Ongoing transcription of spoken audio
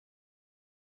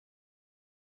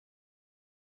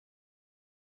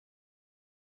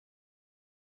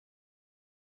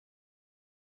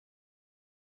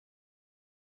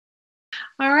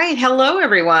All right. Hello,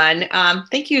 everyone.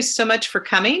 Thank you so much for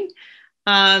coming.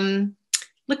 Um,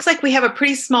 Looks like we have a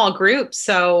pretty small group,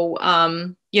 so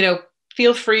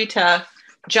feel free to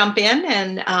jump in.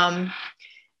 And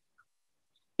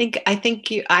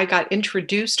I got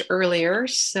introduced earlier,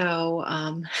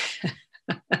 so.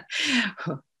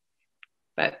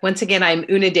 But once again, I'm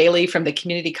Una Daly from the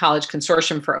Community College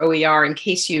Consortium for OER. In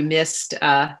case you missed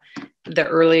the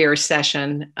earlier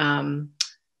session.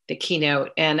 The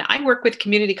keynote. And I work with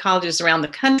community colleges around the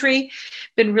country.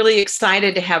 Been really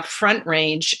excited to have Front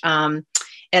Range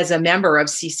as a member of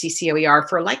CCCOER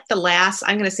for like the last,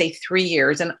 I'm going to say 3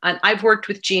 years. And I've worked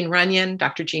with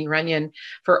Dr. Jean Runyon,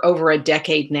 for over a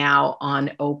decade now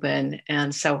on open.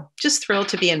 And so just thrilled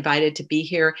to be invited to be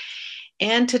here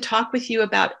and to talk with you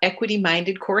about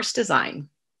equity-minded course design.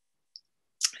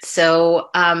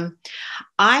 So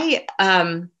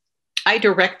I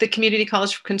direct the Community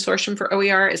College Consortium for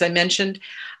OER, as I mentioned.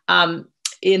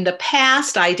 In the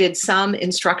past, I did some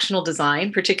instructional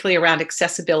design, particularly around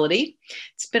accessibility.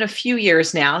 It's been a few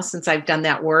years now since I've done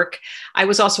that work. I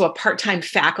was also a part-time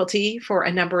faculty for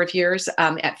a number of years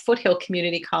at Foothill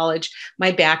Community College.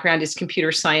 My background is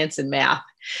computer science and math.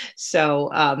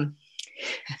 So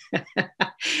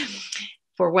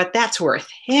for what that's worth.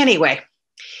 Anyway.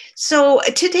 So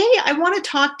today I want to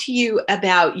talk to you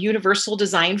about universal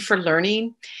design for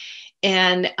learning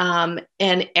and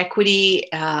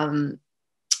equity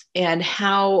and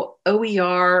how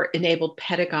OER-enabled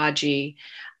pedagogy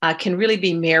can really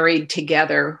be married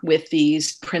together with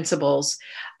these principles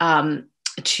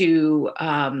to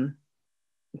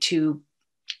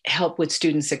help with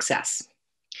student success.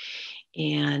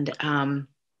 And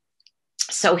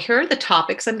so here are the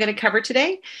topics I'm going to cover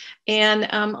today. And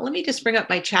let me just bring up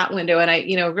my chat window. And I,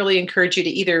 really encourage you to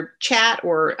either chat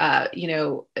or,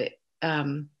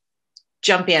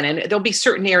 jump in. And there'll be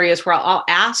certain areas where I'll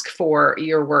ask for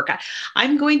your work.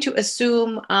 I'm going to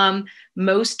assume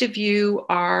most of you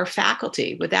are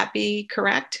faculty. Would that be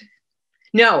correct?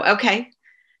 No. Okay.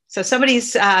 So tell me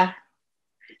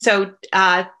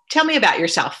about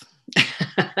yourself.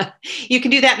 You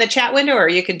can do that in the chat window, or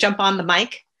you can jump on the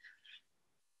mic.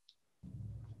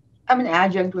 I'm an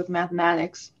adjunct with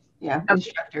mathematics. Yeah,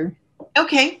 instructor.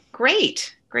 Okay,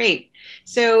 great.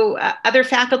 So other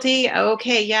faculty,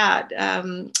 okay, yeah.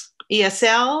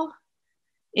 ESL,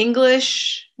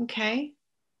 English, okay.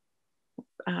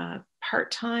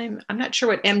 Part-time, I'm not sure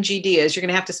what MGD is. You're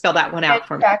gonna have to spell that one out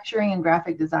for me. Manufacturing and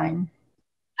graphic design.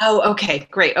 Oh, okay,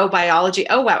 great. Oh, biology.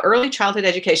 Oh, wow, early childhood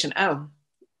education. Oh,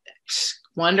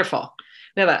 wonderful.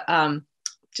 We have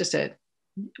just a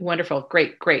wonderful,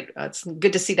 great. It's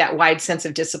good to see that wide sense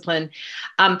of discipline.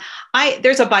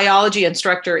 There's a biology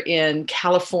instructor in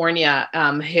California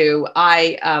who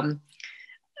I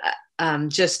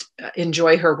just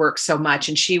enjoy her work so much,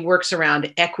 and she works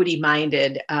around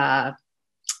equity-minded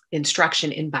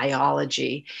instruction in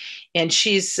biology. And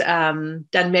she's done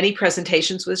many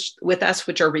presentations with us,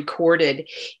 which are recorded.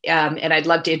 And I'd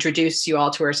love to introduce you all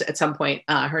to her at some point.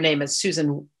 Her name is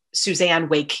Suzanne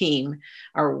Wakeem,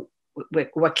 or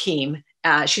Wakeem.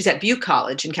 She's at Butte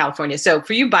College in California. So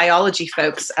for you biology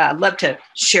folks, I'd love to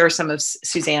share some of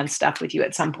Suzanne's stuff with you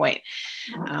at some point.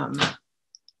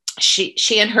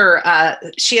 She and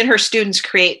her students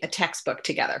create a textbook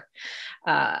together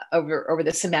over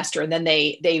the semester, and then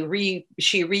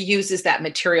she reuses that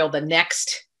material the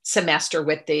next semester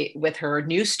with her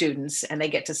new students, and they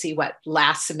get to see what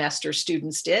last semester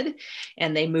students did,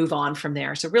 and they move on from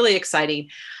there. So really exciting.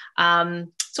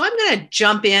 So I'm going to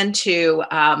jump into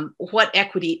what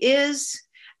equity is,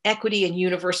 equity and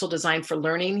universal design for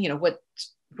learning.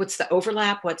 What's the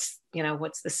overlap? What's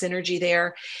the synergy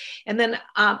there? And then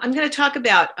I'm going to talk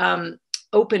about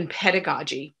open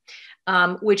pedagogy,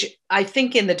 which I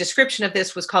think in the description of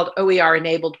this was called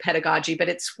OER-enabled pedagogy, but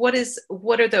it's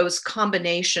what are those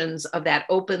combinations of that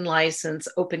open license,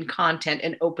 open content,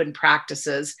 and open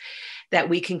practices that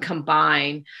we can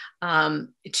combine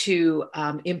to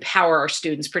empower our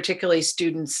students, particularly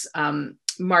students,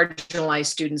 marginalized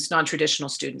students, non-traditional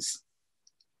students.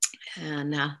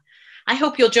 And I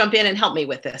hope you'll jump in and help me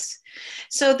with this.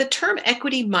 So the term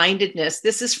equity-mindedness,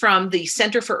 this is from the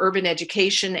Center for Urban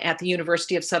Education at the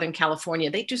University of Southern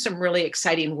California. They do some really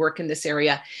exciting work in this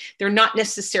area. They're not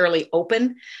necessarily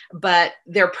open, but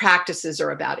their practices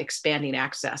are about expanding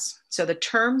access. So the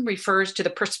term refers to the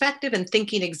perspective and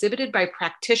thinking exhibited by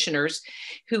practitioners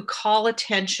who call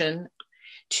attention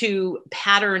to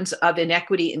patterns of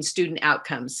inequity in student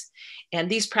outcomes. And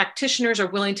these practitioners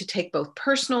are willing to take both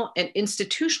personal and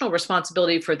institutional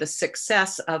responsibility for the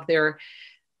success of their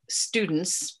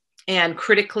students and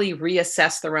critically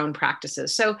reassess their own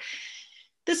practices. So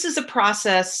This is a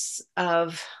process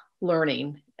of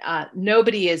learning.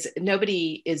 Nobody is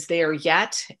there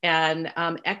yet, and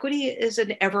equity is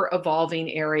an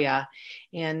ever-evolving area,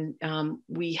 and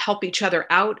we help each other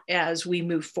out as we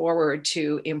move forward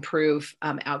to improve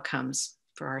outcomes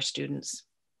for our students.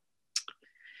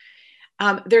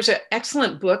 There's an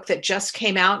excellent book that just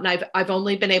came out, and I've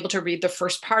only been able to read the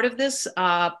first part of this,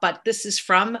 but this is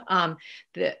from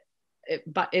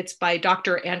it's by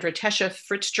Dr. Andretesha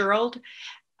Fitzgerald.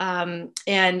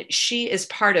 And she is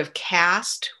part of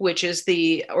CAST, which is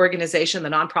the organization, the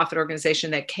nonprofit organization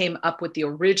that came up with the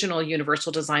original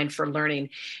Universal Design for Learning.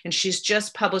 And she's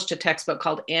just published a textbook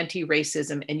called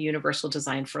Anti-Racism and Universal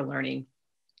Design for Learning.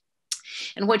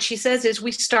 And what she says is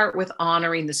we start with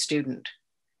honoring the student.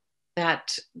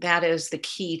 That is the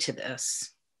key to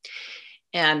this.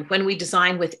 And when we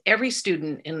design with every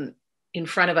student in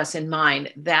front of us in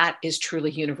mind, that is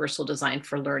truly universal design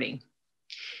for learning.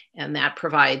 And that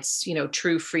provides,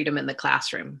 true freedom in the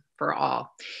classroom for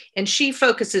all. And she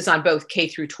focuses on both K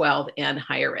through 12 and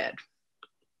higher ed.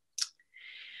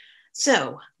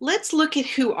 So let's look at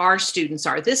who our students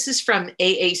are. This is from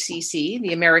AACC,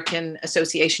 the American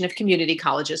Association of Community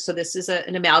Colleges. So this is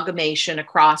an amalgamation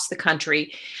across the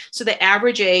country. So the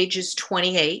average age is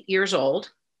 28 years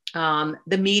old.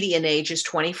 The median age is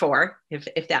 24,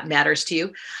 if that matters to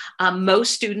you.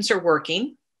 Most students are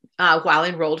working while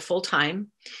enrolled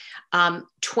full-time.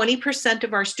 20%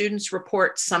 of our students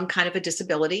report some kind of a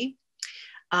disability.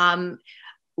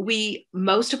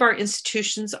 Most of our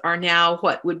institutions are now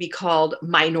what would be called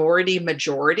minority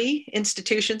majority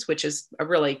institutions, which is a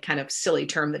really kind of silly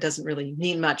term that doesn't really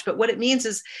mean much. But what it means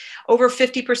is over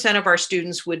 50% of our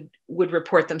students would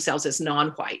report themselves as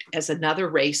non-white, as another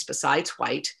race besides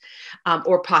white,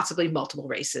 or possibly multiple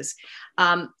races.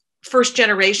 First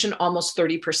generation, almost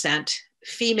 30%.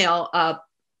 Female,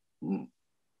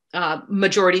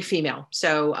 majority female,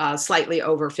 so slightly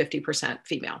over 50%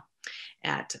 female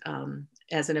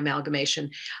as an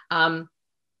amalgamation.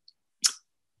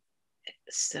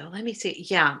 So let me see.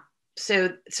 Yeah. So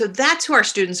that's who our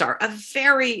students are, a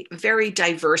very, very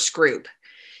diverse group.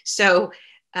 So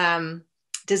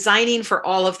designing for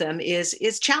all of them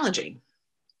is challenging.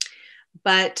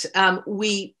 But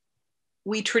we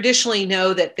traditionally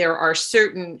know that there are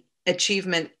certain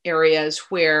achievement areas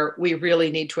where we really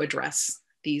need to address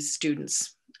these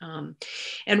students.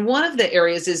 And one of the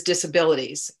areas is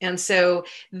disabilities. And so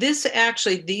these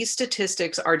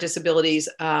statistics are disabilities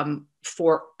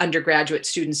for undergraduate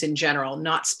students in general,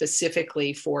 not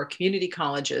specifically for community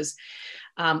colleges.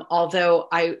 Although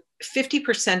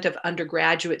 50% of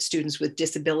undergraduate students with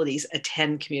disabilities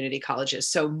attend community colleges.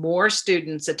 So more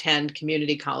students attend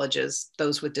community colleges,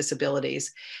 those with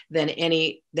disabilities, than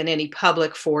any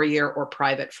public four-year or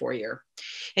private four-year.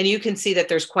 And you can see that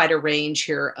there's quite a range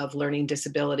here of learning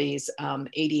disabilities,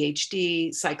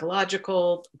 ADHD,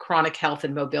 psychological, chronic health,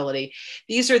 and mobility.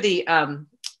 These are the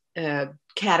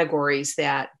categories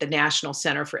that the National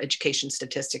Center for Education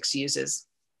Statistics uses.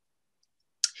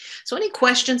 So any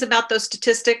questions about those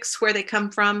statistics, where they come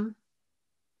from?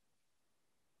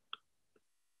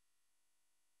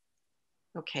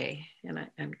 Okay, and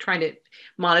I'm trying to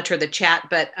monitor the chat,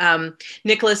 but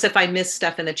Nicholas, if I miss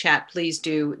stuff in the chat, please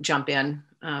do jump in,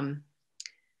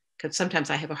 because sometimes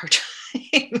I have a hard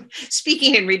time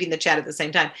speaking and reading the chat at the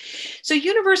same time. So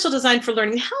universal design for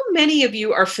learning, how many of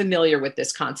you are familiar with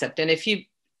this concept? And if you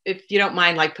don't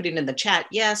mind, like, putting in the chat,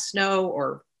 yes, no,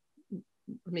 or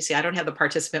let me see, I don't have the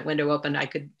participant window open. I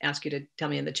could ask you to tell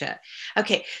me in the chat.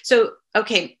 Okay, so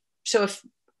if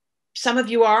some of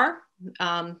you are,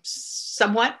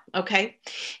 somewhat, okay.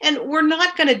 And we're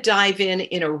not going to dive in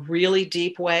a really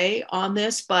deep way on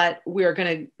this, but we're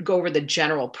going to go over the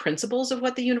general principles of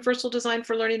what the universal design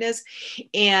for learning is.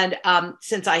 And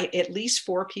since at least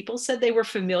 4 people said they were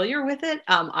familiar with it,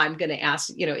 I'm going to ask,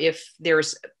 if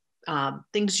there's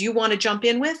things you want to jump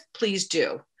in with, please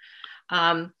do.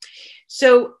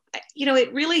 So,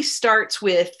 it really starts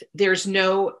with there's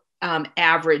no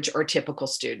average or typical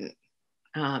student.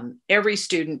 Every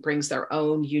student brings their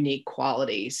own unique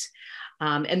qualities.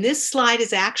 And this slide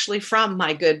is actually from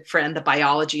my good friend, the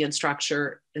biology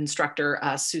instructor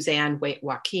Suzanne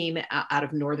Joachim out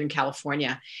of Northern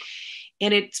California.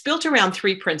 And it's built around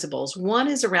 3 principles. One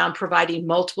is around providing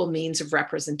multiple means of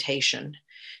representation.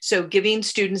 So giving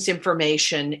students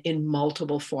information in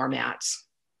multiple formats.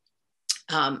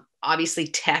 Obviously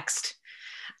text,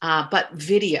 but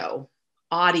video,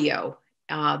 audio.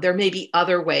 There may be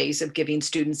other ways of giving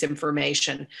students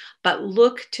information, but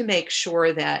look to make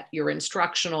sure that your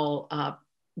instructional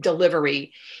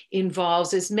delivery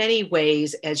involves as many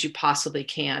ways as you possibly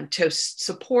can to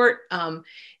support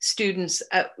students.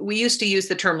 We used to use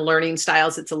the term learning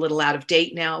styles. It's a little out of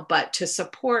date now, but to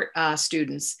support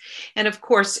students. And of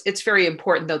course, it's very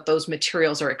important that those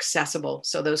materials are accessible.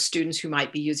 So those students who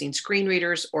might be using screen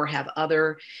readers or have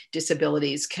other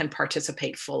disabilities can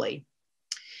participate fully.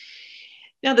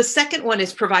 Now, the second one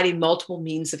is providing multiple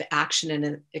means of action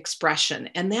and expression.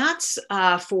 And that's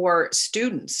for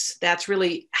students. That's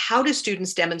really, how do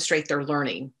students demonstrate their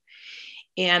learning?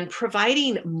 And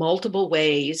providing multiple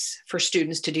ways for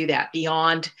students to do that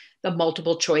beyond the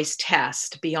multiple choice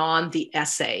test, beyond the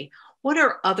essay. What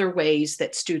are other ways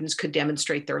that students could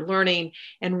demonstrate their learning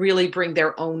and really bring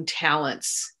their own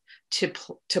talents to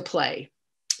play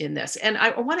in this? And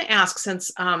I want to ask, since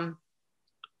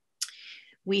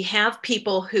we have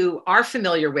people who are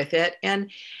familiar with it, and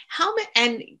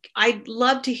I'd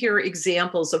love to hear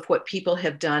examples of what people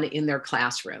have done in their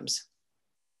classrooms.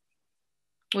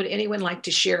 Would anyone like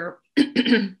to share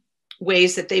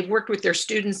ways that they've worked with their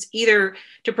students, either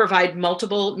to provide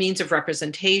multiple means of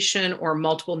representation or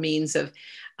multiple means of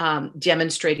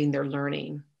demonstrating their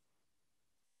learning?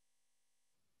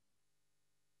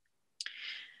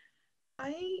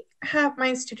 I have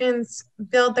my students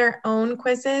build their own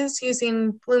quizzes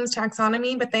using Bloom's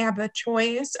taxonomy, but they have the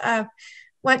choice of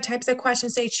what types of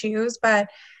questions they choose. But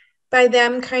by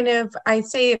them kind of, I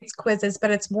say it's quizzes,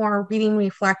 but it's more reading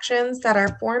reflections that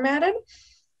are formatted.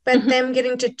 But them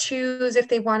getting to choose if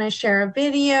they want to share a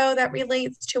video that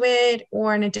relates to it,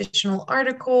 or an additional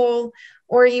article,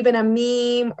 or even a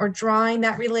meme or drawing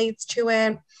that relates to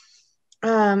it.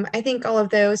 I think all of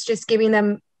those, just giving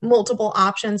them multiple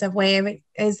options of ways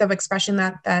of expression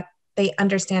that they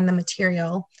understand the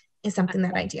material, is something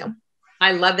that I do.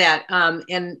 I love that.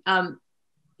 And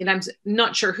I'm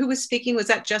not sure who was speaking. Was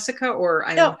that Jessica or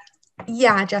I? Oh,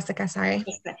 yeah, Jessica, sorry.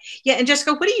 Yeah, and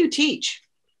Jessica, what do you teach?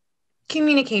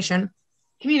 Communication.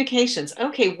 Communications.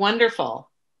 Okay, wonderful.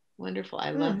 Wonderful.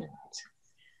 I love that.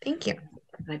 Thank you.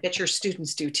 I bet your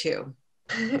students do too.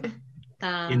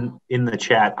 In the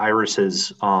chat, Iris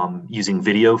is using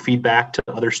video feedback to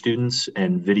other students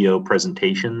and video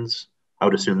presentations. I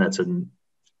would assume that's an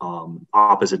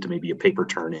opposite to maybe a paper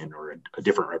turn-in or a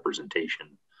different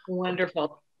representation.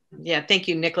 Wonderful. Yeah, thank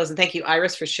you, Nicholas, and thank you,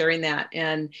 Iris, for sharing that.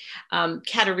 And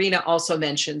Katerina also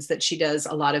mentions that she does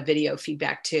a lot of video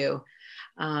feedback too.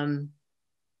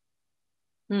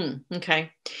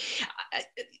 Okay.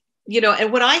 You know,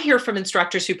 and what I hear from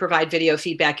instructors who provide video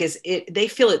feedback is they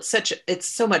feel it's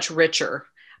so much richer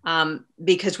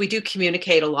because we do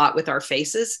communicate a lot with our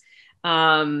faces.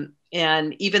 And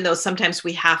even though sometimes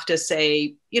we have to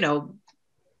say, you know,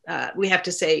 we have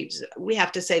to say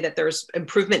that there's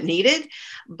improvement needed,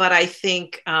 but I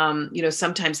think you know,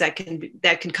 sometimes that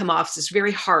can come off as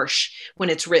very harsh when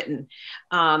it's written.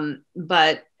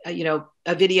 But you know,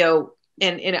 a video.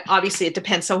 And obviously it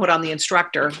depends somewhat on the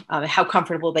instructor, how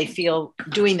comfortable they feel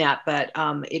doing that, but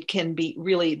it can be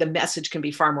really, the message can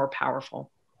be far more powerful.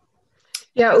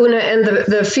 Yeah, Una, and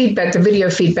the feedback, the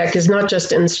video feedback is not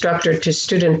just instructor to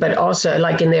student, but also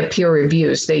like in their peer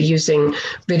reviews, they're using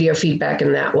video feedback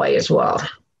in that way as well,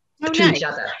 to each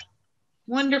other.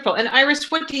 Wonderful. And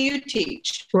Iris, what do you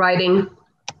teach? Writing.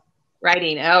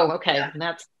 Writing. Oh, okay. Yeah.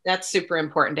 And that's super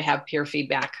important to have peer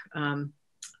feedback.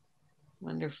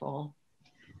 Wonderful.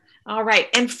 All right.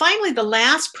 And finally, the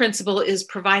last principle is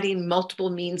providing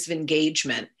multiple means of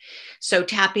engagement. So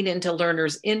tapping into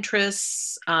learners'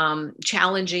 interests,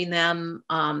 challenging them,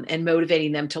 and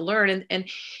motivating them to learn. And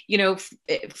you know,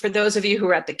 for those of you who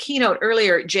were at the keynote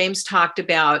earlier, James talked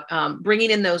about bringing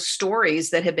in those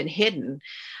stories that have been hidden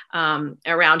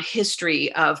around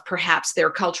history of perhaps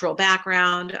their cultural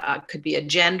background. Could be a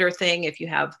gender thing if you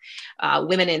have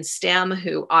women in STEM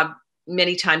who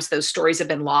many times those stories have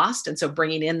been lost. And so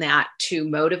bringing in that to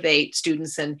motivate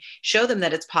students and show them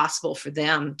that it's possible for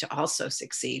them to also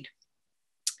succeed.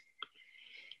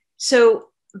 So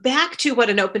back to what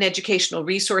an open educational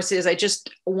resource is, I just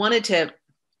wanted to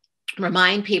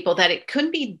remind people that it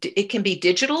can be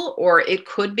digital, or it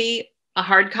could be a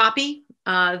hard copy.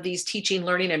 These teaching,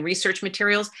 learning, and research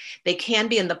materials, they can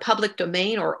be in the public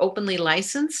domain or openly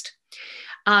licensed.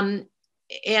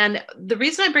 And the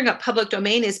reason I bring up public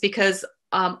domain is because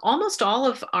almost all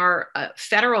of our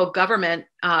federal government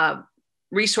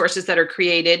resources that are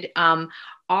created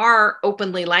are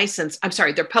openly licensed. I'm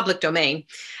sorry, they're public domain.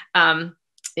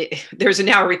 There's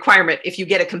now a requirement if you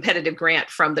get a competitive grant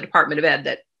from the Department of Ed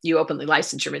that you openly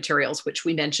license your materials, which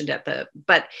we mentioned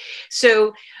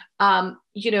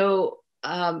you know,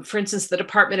 for instance, the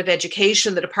Department of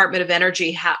Education, the Department of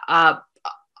Energy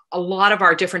a lot of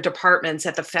our different departments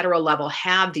at the federal level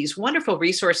have these wonderful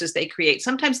resources they create.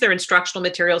 Sometimes they're instructional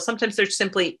materials, sometimes they're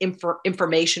simply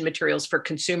information materials for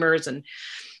consumers and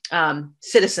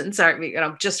citizens,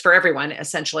 just for everyone,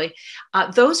 essentially.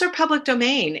 Those are public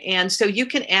domain. And so you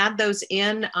can add those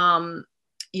in,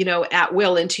 at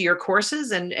will into your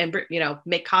courses and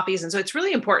make copies. And so it's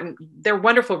really important. They're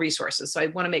wonderful resources. So I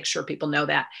want to make sure people know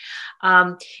that.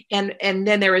 And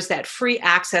then there is that free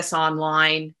access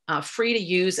online, free to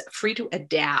use, free to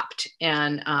adapt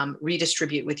and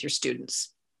redistribute with your students.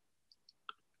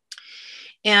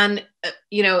 And,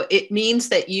 it means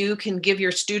that you can give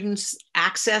your students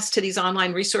access to these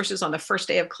online resources on the first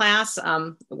day of class.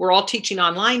 We're all teaching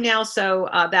online now, so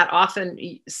that often,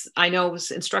 I know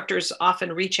instructors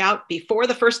often reach out before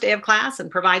the first day of class and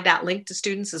provide that link to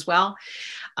students as well.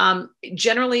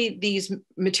 Generally, these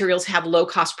materials have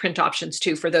low-cost print options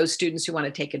too for those students who want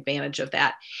to take advantage of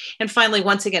that. And finally,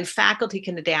 once again, faculty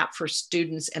can adapt for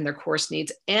students and their course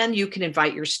needs, and you can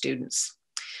invite your students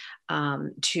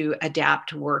to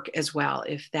adapt work as well,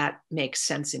 if that makes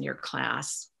sense in your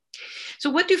class. So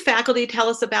what do faculty tell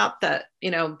us about the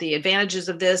advantages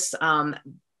of this?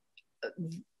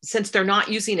 Since they're not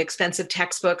using expensive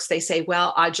textbooks, they say,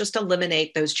 well, I just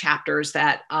eliminate those chapters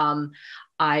that I'm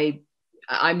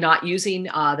not using,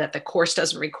 that the course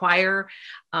doesn't require.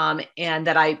 And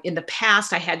that in the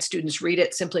past, I had students read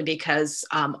it simply because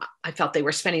I felt they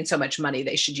were spending so much money,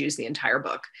 they should use the entire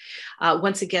book.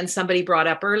 Once again, somebody brought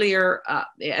up earlier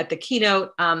at the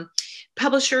keynote,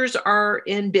 publishers are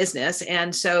in business,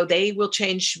 and so they will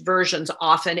change versions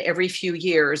often every few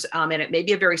years. And it may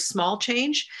be a very small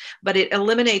change, but it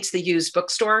eliminates the used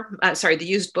the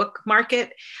used book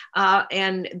market.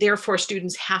 And therefore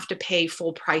students have to pay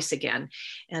full price again.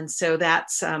 And so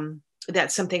that's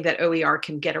something that OER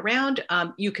can get around.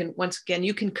 You can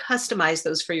customize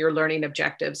those for your learning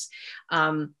objectives.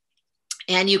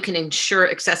 And you can ensure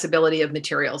accessibility of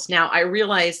materials. Now, I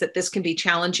realize that this can be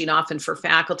challenging often for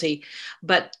faculty,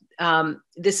 but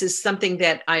this is something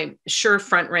that I'm sure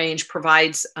Front Range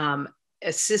provides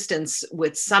assistance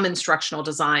with some instructional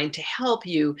design to help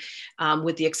you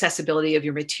with the accessibility of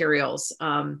your materials.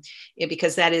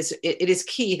 Because it is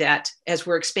key that as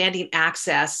we're expanding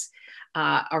access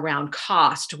around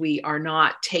cost, we are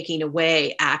not taking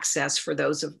away access for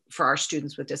our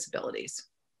students with disabilities.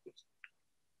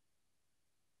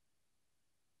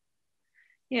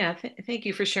 Yeah, thank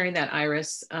you for sharing that,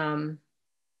 Iris.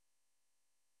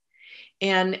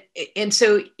 And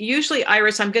so usually,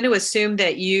 Iris, I'm going to assume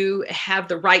that you have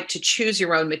the right to choose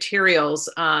your own materials.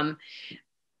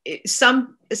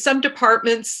 Some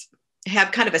departments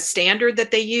have kind of a standard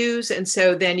that they use. And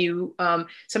so then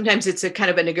sometimes it's a kind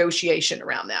of a negotiation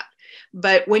around that.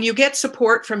 But when you get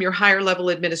support from your higher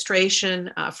level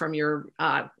administration, from your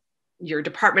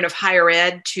Department of Higher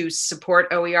Ed to support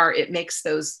OER, it makes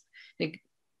those,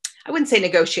 I wouldn't say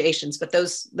negotiations, but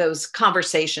those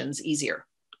conversations easier.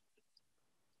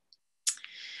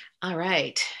 All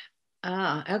right.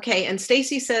 Okay. And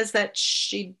Stacy says that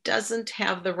she doesn't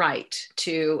have the right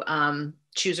to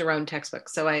choose her own textbook.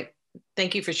 So I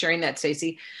thank you for sharing that,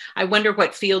 Stacy. I wonder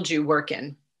what field you work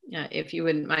in, if you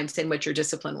wouldn't mind saying what your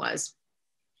discipline was.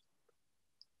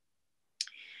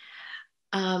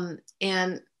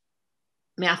 And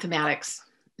mathematics.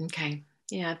 Okay.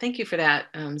 Yeah, thank you for that,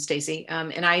 Stacy.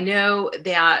 And I know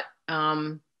that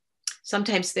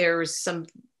sometimes there's some,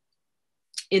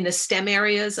 in the STEM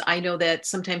areas, I know that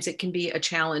sometimes it can be a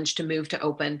challenge to move to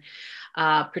open,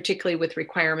 particularly with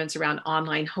requirements around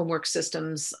online homework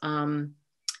systems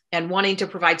and wanting to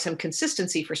provide some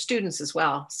consistency for students as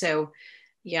well. So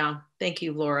yeah, thank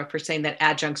you, Laura, for saying that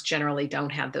adjuncts generally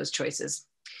don't have those choices.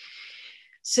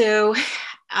 So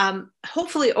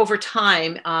hopefully over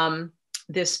time,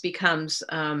 this becomes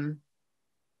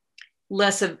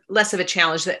less of a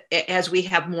challenge as we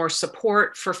have more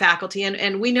support for faculty.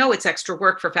 And we know it's extra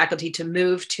work for faculty to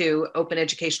move to open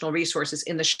educational resources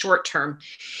in the short term.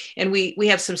 And we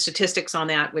have some statistics on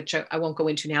that, which I won't go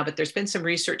into now, but there's been some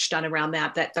research done around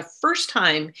that the first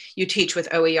time you teach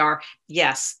with OER,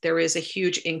 yes, there is a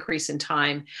huge increase in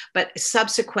time, but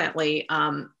subsequently,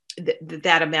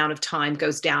 that amount of time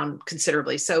goes down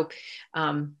considerably. So,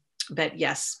 but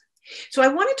yes. So I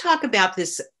want to talk about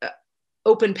this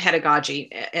open pedagogy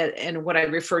and what I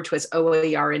refer to as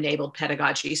OER-enabled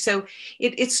pedagogy. So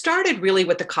it started really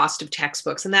with the cost of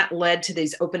textbooks, and that led to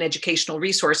these open educational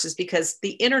resources because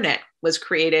the internet was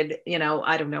created,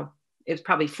 I don't know, it was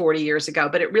probably 40 years ago,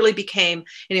 but it really became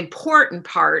an important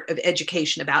part of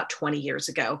education about 20 years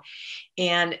ago.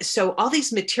 And so all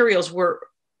these materials were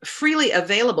freely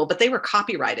available, but they were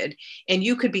copyrighted, and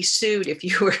you could be sued if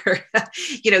you were,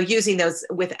 using those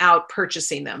without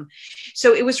purchasing them.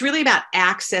 So it was really about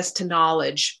access to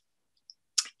knowledge.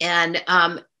 And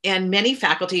many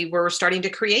faculty were starting to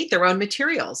create their own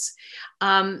materials.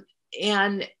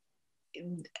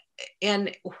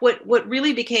 And what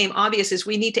really became obvious is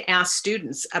we need to ask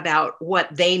students about what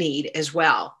they need as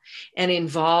well, and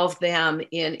involve them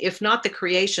in, if not the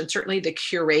creation, certainly the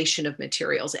curation of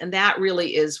materials. And that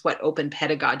really is what open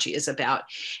pedagogy is about.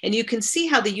 And you can see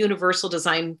how the universal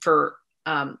design for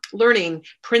learning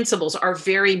principles are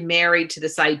very married to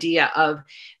this idea of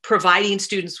providing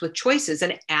students with choices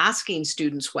and asking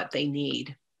students what they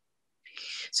need.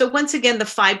 So once again, the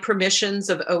 5 permissions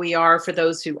of OER, for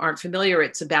those who aren't familiar,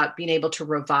 it's about being able to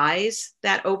revise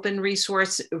that open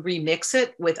resource, remix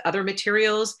it with other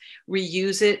materials,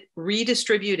 reuse it,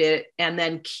 redistribute it, and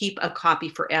then keep a copy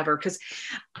forever. Because,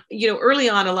 early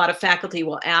on, a lot of faculty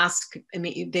will ask,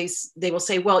 they will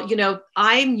say, well,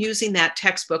 I'm using that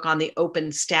textbook on the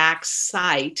OpenStax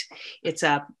site. It's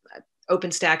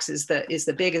OpenStax is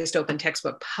the biggest open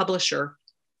textbook publisher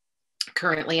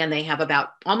currently, and they have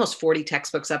about almost 40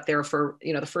 textbooks up there for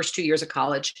the first 2 years of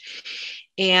college.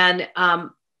 And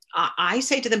I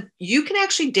say to them, you can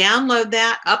actually download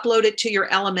that, upload it to your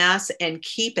LMS, and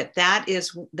keep it. That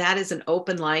is an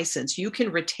open license. You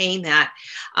can retain that.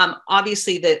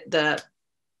 Obviously, the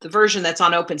version that's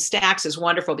on OpenStax is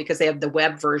wonderful because they have the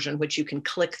web version, which you can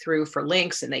click through for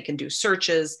links and they can do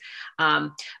searches.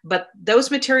 But those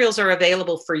materials are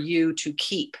available for you to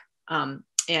keep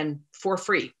and for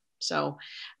free. So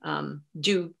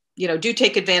do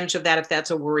take advantage of that if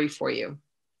that's a worry for you.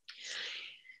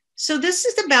 So this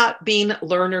is about being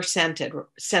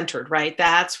learner-centered, right?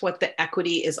 That's what the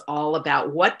equity is all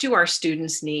about. What do our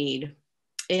students need?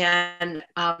 And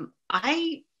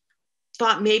I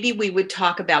thought maybe we would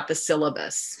talk about the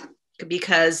syllabus,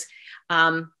 because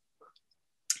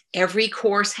every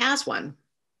course has one.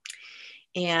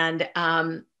 And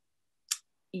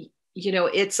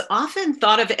it's often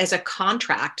thought of as a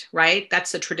contract, right?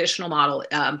 That's the traditional model.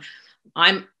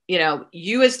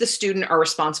 You as the student are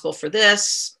responsible for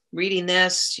this, reading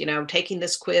this, taking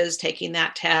this quiz, taking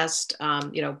that test,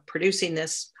 producing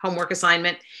this homework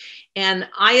assignment. And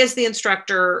I, as the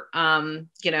instructor, am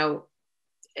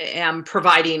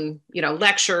providing,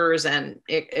 lectures and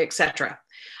et cetera.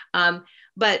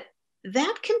 But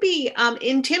that can be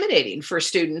intimidating for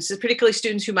students, particularly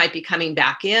students who might be coming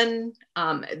back in.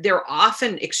 They're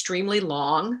often extremely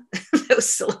long, those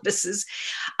syllabuses.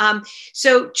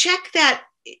 So check that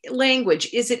language.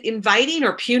 Is it inviting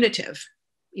or punitive?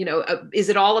 Is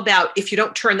it all about, if you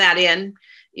don't turn that in,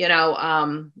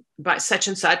 by such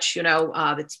and such,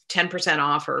 it's 10%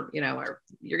 off, or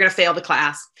you're going to fail the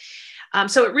class.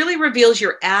 So it really reveals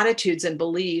your attitudes and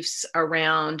beliefs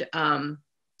around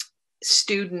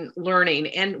student learning.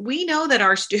 And we know that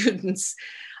our students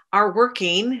are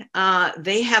working.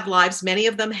 They have lives. Many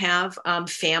of them have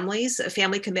family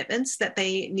commitments that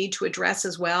they need to address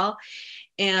as well.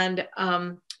 And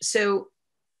so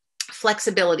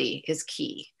flexibility is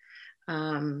key.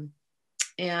 And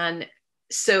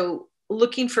so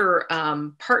looking for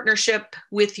partnership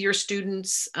with your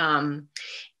students.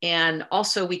 And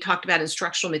also, we talked about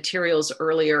instructional materials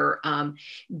earlier.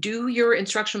 Do your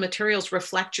instructional materials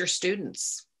reflect your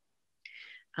students?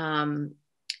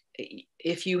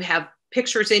 If you have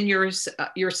pictures in your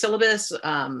syllabus,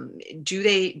 do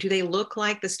they look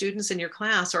like the students in your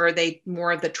class, or are they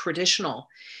more of the traditional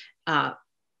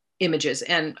images?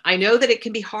 And I know that it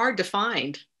can be hard to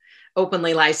find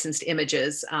openly licensed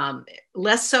images,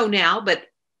 less so now, but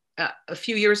a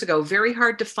few years ago, very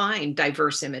hard to find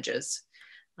diverse images.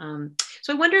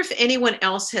 So I wonder if anyone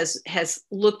else has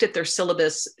looked at their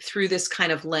syllabus through this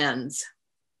kind of lens.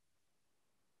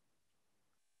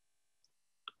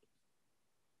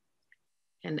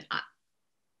 And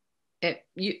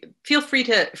you feel free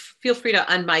to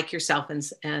unmic yourself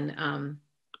and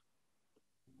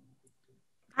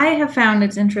I have found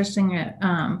it's interesting at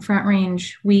Front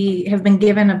Range, we have been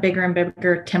given a bigger and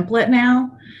bigger template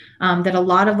now, that a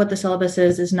lot of what the syllabus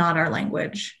is not our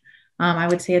language. I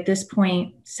would say at this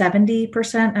point,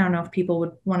 70%, I don't know if people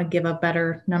would want to give a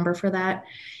better number for that,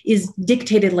 is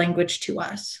dictated language to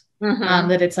us. Mm-hmm.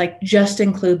 That it's like, just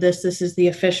include this. This is the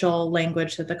official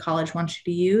language that the college wants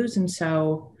you to use. And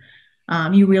so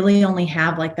you really only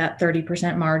have like that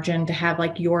 30% margin to have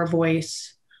like your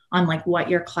voice on like what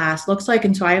your class looks like.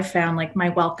 And so I have found like my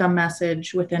welcome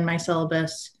message within my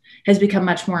syllabus has become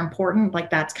much more important. Like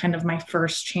that's kind of my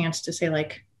first chance to say,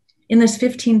 like, in this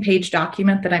 15-page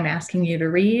document that I'm asking you to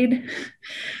read,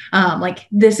 like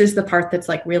this is the part that's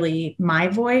like really my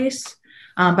voice.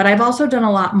 But I've also done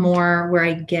a lot more where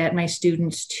I get my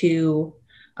students to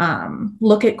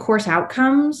look at course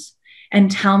outcomes and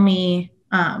tell me,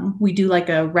 we do like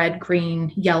a red,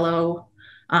 green, yellow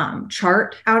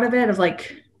chart out of it of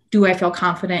like, do I feel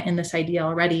confident in this idea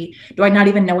already? Do I not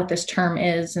even know what this term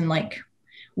is? And like,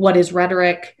 what is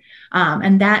rhetoric?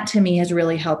 And that to me has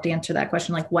really helped answer that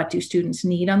question, like what do students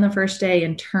need on the first day,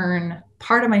 and turn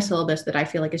part of my syllabus that I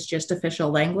feel like is just official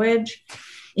language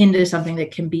into something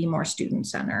that can be more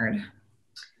student-centered.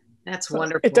 That's so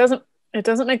wonderful. It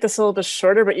doesn't make the syllabus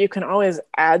shorter, but you can always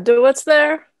add to what's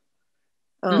there.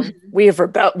 We have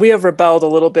rebelled a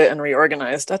little bit and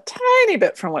reorganized a tiny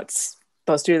bit from what's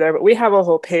supposed to be there, but we have a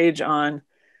whole page on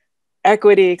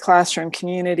equity, classroom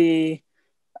community,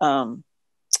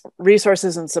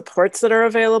 resources and supports that are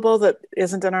available that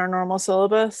isn't in our normal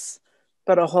syllabus,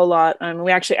 but a whole lot. And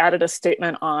we actually added a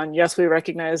statement on, yes, we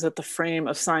recognize that the frame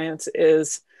of science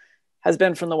has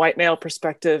been from the white male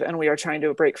perspective, and we are trying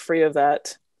to break free of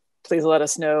that. Please let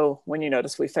us know when you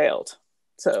notice we failed.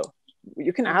 So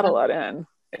you can add a lot in.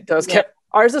 It does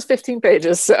ours is 15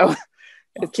 pages, so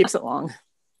it keeps it long.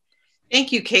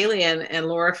 Thank you, Kaylee and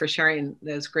Laura, for sharing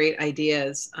those great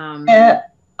ideas.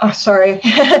 Sorry.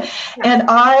 And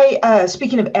I,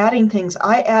 speaking of adding things,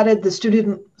 I added the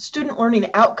student learning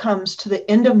outcomes to the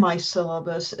end of my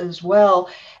syllabus as well,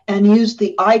 and used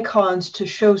the icons to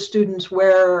show students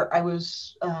where I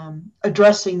was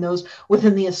addressing those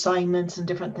within the assignments and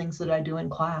different things that I do in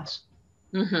class.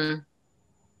 Mm-hmm.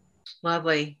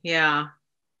 Lovely. Yeah.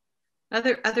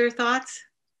 Other thoughts?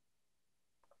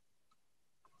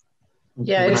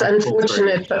 Yeah, it's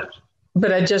unfortunate,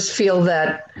 but I just feel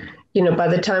that, you know, by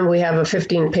the time we have a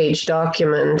 15-page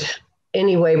document,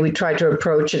 anyway, we try to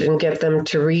approach it and get them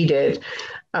to read it.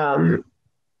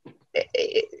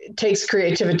 It takes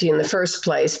creativity in the first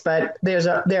place, but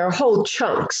there are whole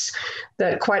chunks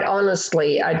that, quite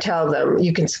honestly, I tell them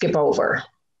you can skip over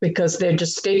because they're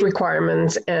just state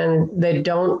requirements and they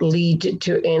don't lead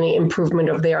to any improvement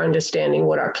of their understanding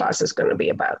what our class is going to be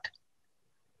about.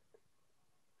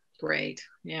 Great.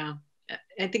 Yeah.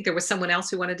 I think there was someone else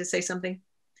who wanted to say something.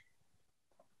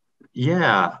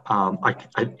 Yeah,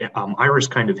 Iris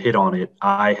kind of hit on it.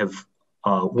 I have,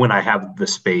 when I have the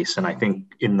space, and I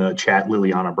think in the chat,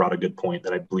 Liliana brought a good point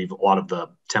that I believe a lot of the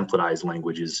templatized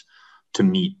languages to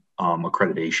meet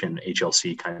accreditation,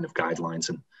 HLC kind of guidelines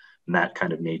and that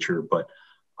kind of nature. But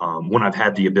when I've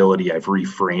had the ability, I've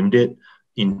reframed it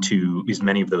into as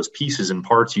many of those pieces and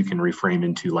parts you can reframe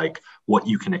into like what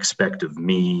you can expect of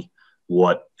me,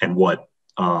 what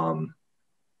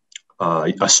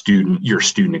your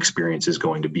student experience is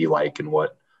going to be like, and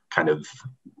what kind of,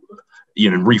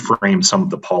 you know, reframe some of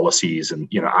the policies, and,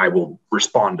 you know, I will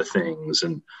respond to things,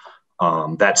 and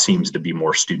that seems to be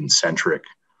more student centric.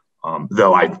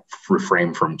 Though I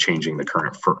refrain from changing the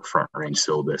current front range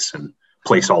syllabus and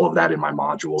place all of that in my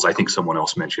modules. I think someone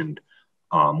else mentioned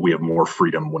we have more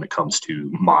freedom when it comes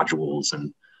to modules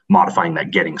and modifying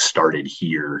that getting started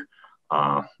here.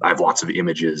 I have lots of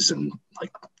images and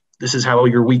like, this is how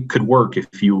your week could work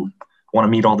if you want to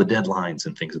meet all the deadlines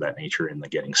and things of that nature in the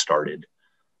getting started.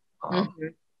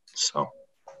 So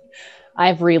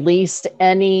I've released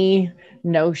any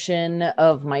notion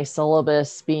of my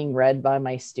syllabus being read by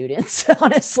my students,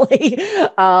 honestly.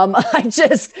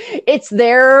 It's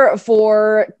there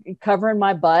for covering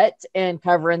my butt and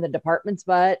covering the department's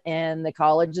butt and the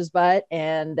college's butt,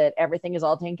 and that everything is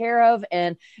all taken care of.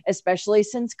 And especially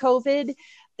since COVID,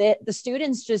 the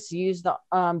students just use the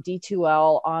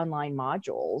D2L online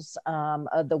modules,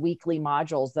 the weekly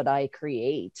modules that I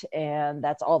create, and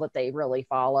that's all that they really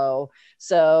follow.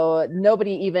 So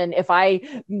nobody, even if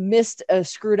I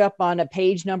screwed up on a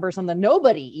page number or something,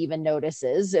 nobody even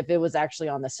notices if it was actually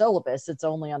on the syllabus. It's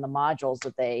only on the modules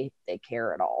that they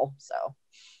care at all. So.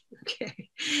 Okay,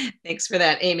 thanks for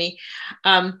that, Amy.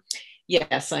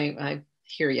 Yes, I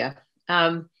hear you.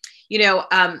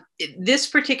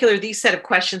 These set of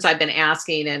questions I've been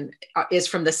asking and is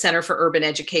from the Center for Urban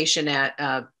Education at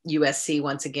USC.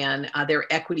 Once again,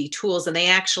 they're equity tools, and they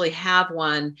actually have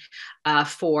one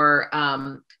for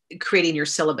creating your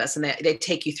syllabus, and they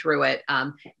take you through it.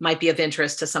 Might be of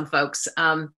interest to some folks.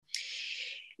 And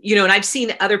I've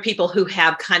seen other people who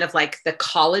have kind of like the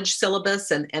college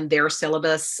syllabus and their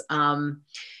syllabus.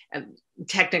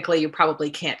 Technically, you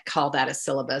probably can't call that a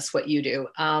syllabus, what you do.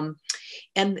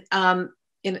 And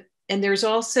there's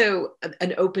also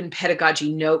an open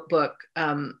pedagogy notebook.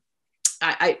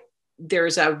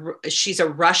 She's a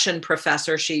Russian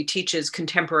professor. She teaches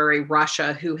contemporary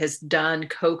Russia, who has done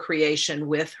co-creation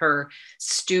with her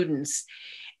students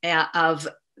of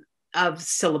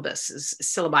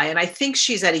syllabi. And I think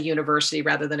she's at a university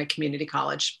rather than a community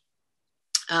college.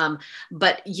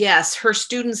 But yes, her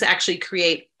students actually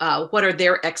create what are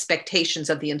their expectations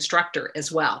of the instructor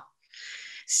as well.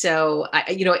 So,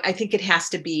 I think it has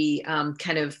to be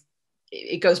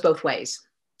it goes both ways.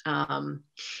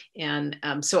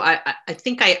 So I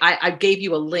think I gave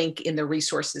you a link in the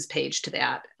resources page to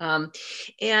that.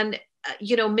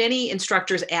 Many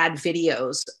instructors add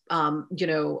videos.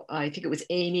 I think it was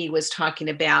Amy was talking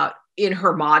about in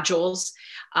her modules.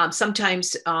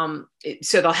 Sometimes,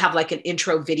 so they'll have like an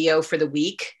intro video for the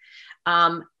week,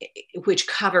 which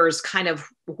covers kind of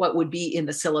what would be in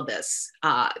the syllabus,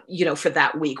 for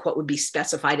that week, what would be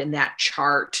specified in that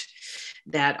chart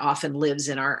that often lives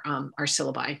in our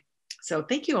syllabi. So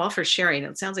thank you all for sharing.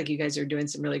 It sounds like you guys are doing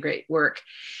some really great work.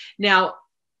 Now,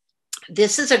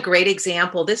 this is a great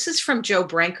example. This is from Joe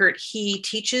Brankert. He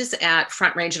teaches at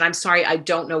Front Range, and I'm sorry, I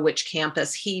don't know which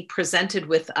campus. He presented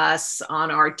with us on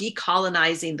our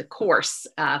Decolonizing the Course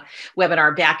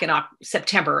webinar back in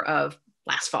September of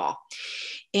last fall.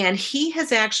 And he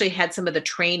has actually had some of the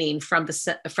training from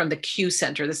the Q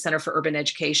Center, the Center for Urban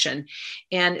Education.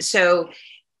 And so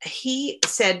he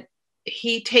said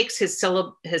he takes his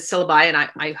syllabi, and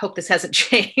I hope this hasn't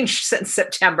changed since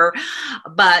September,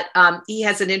 but he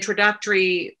has an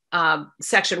introductory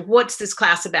section. What's this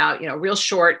class about? Real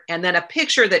short, and then a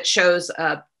picture that shows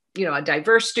a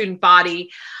diverse student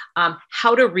body,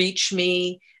 how to reach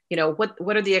me,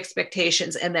 what are the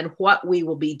expectations, and then what we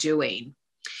will be doing.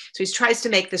 So he tries to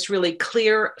make this really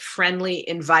clear, friendly,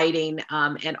 inviting,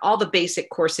 and all the basic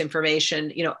course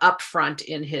information, up front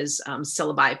in his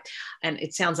syllabi. And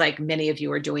it sounds like many of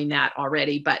you are doing that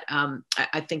already, but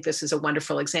I think this is a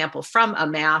wonderful example from a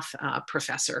math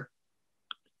professor.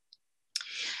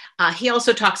 He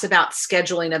also talks about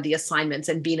scheduling of the assignments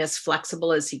and being as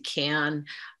flexible as he can,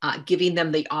 giving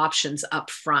them the options up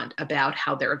front about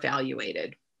how they're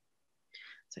evaluated.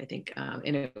 So I think,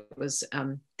 and it was,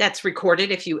 that's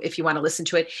recorded if you want to listen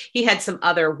to it. He had some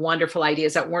other wonderful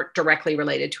ideas that weren't directly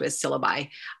related to his syllabi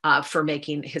for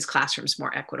making his classrooms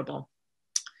more equitable.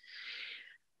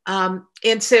 And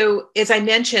so, as I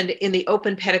mentioned in the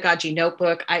Open Pedagogy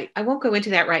Notebook, I won't go into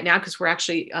that right now because we're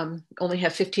actually only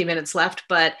have 15 minutes left,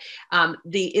 but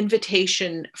the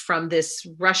invitation from this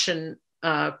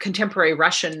contemporary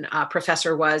Russian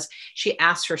professor was, she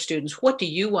asked her students, what do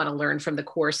you want to learn from the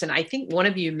course? And I think one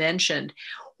of you mentioned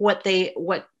what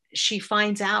she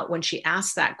finds out when she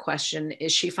asks that question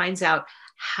is she finds out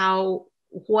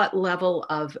what level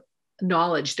of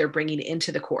knowledge they're bringing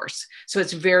into the course. So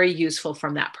it's very useful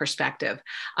from that perspective.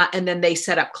 And then they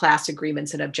set up class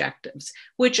agreements and objectives,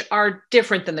 which are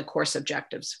different than the course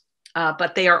objectives,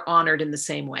 but they are honored in the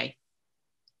same way.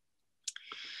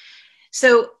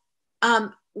 So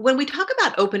when we talk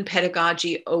about open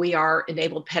pedagogy,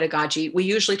 OER-enabled pedagogy, we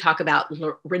usually talk about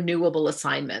renewable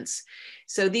assignments.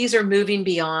 So these are moving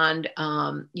beyond,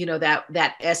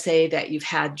 that essay that you've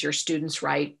had your students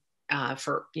write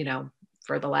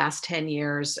for the last 10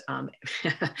 years,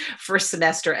 first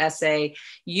semester essay.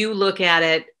 You look at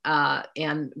it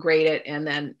and grade it, and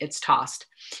then it's tossed.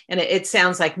 And it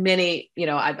sounds like many,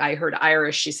 I heard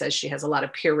Iris, she says she has a lot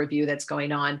of peer review that's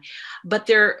going on, but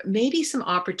there may be some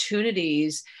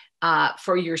opportunities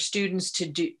for your students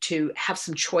to have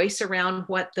some choice around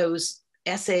what those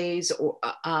essays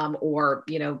or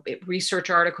research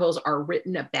articles are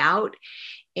written about,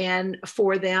 and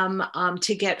for them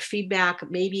to get feedback,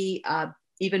 maybe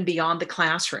even beyond the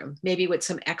classroom, maybe with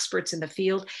some experts in the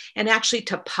field, and actually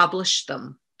to publish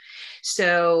them.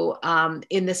 So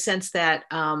in the sense that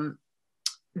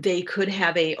they could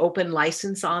have an open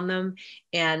license on them,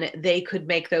 and they could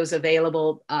make those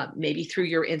available maybe through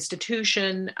your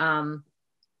institution.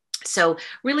 So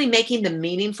really making them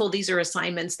meaningful. These are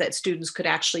assignments that students could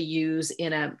actually use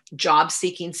in a job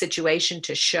seeking situation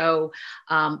to show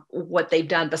what they've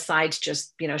done besides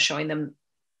just,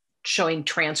 showing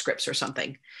transcripts or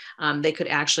something. They could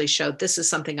actually show, this is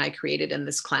something I created in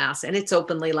this class, and it's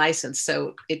openly licensed.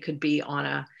 So it could be on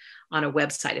a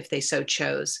website if they so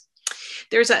chose.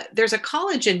 There's a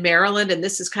college in Maryland, and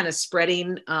this is kind of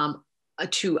spreading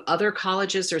to other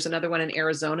colleges. There's another one in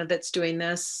Arizona that's doing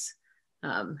this.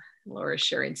 Laura's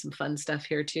sharing some fun stuff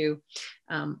here too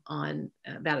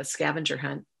about a scavenger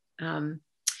hunt.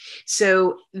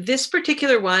 So this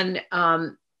particular one,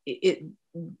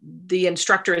 the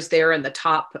instructor is there in the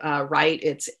top right.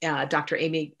 It's Dr.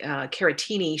 Amy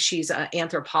Caratini. She's an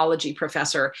anthropology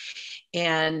professor.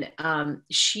 And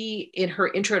she, in her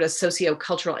intro to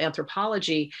sociocultural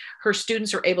anthropology, her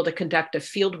students are able to conduct a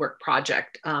fieldwork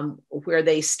project where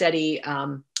they study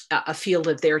a field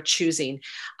of their choosing.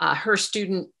 Her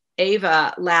student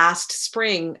Ava last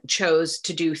spring chose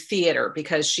to do theater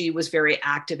because she was very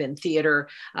active in theater,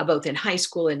 both in high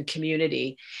school and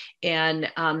community.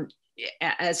 And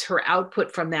as her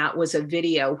output from that was a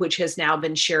video, which has now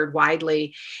been shared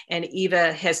widely. And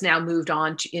Eva has now moved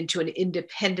on into an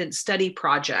independent study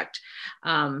project.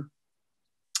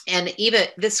 And Eva,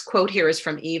 this quote here is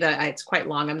from Eva. It's quite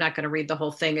long. I'm not going to read the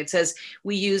whole thing. It says,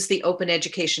 "We use the open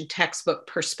education textbook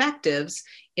Perspectives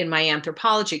in my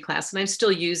anthropology class." And I'm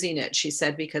still using it, she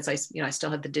said, because I still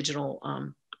have the digital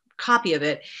copy of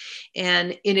it.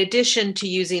 And in addition to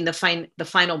using the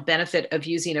final benefit of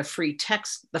using a free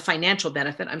text, the financial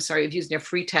benefit, I'm sorry, of using a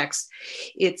free text,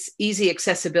 its easy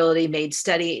accessibility made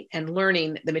study and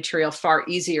learning the material far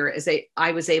easier, as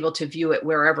I was able to view it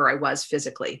wherever I was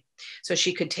physically. So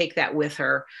she could take that with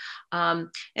her. And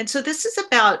so this is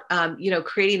about,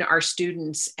 creating our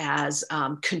students as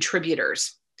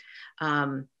contributors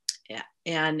and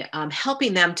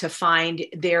helping them to find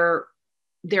their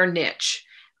niche.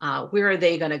 Where are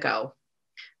they going to go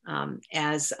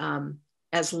as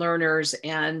learners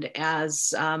and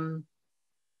as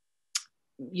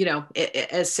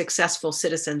as successful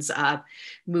citizens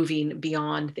moving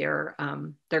beyond their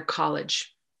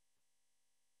college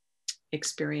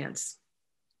experience.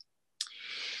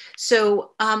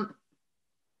 So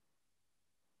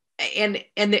and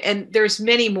there's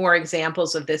many more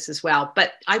examples of this as well.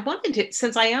 But I wanted to,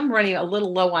 since I am running a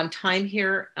little low on time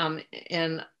here,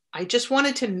 and I just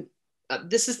wanted to,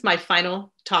 this is my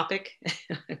final topic.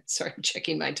 Sorry, I'm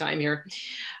checking my time here.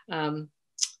 So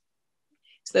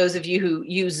those of you who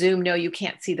use Zoom know you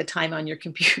can't see the time on your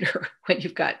computer when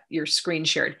you've got your screen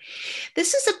shared.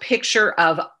 This is a picture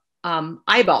of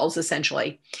eyeballs,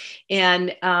 essentially.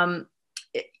 And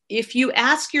if you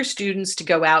ask your students to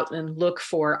go out and look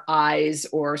for eyes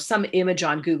or some image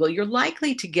on Google, you're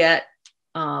likely to get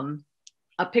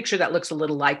a picture that looks a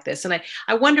little like this. And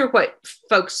I wonder what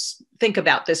folks think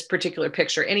about this particular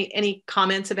picture. Any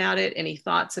comments about it? Any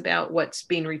thoughts about what's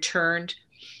being returned?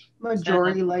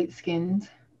 Majority light skinned.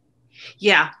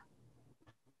 Yeah.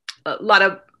 A lot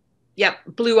of,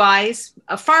 blue eyes,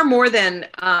 far more than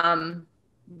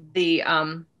the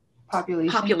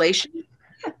population.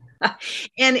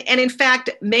 And in fact,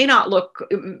 may not look,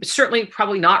 certainly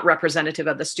probably not representative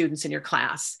of the students in your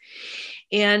class.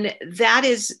 And that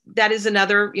is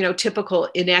another, typical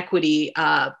inequity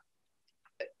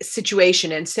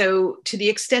situation. And so to the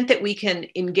extent that we can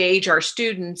engage our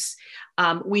students,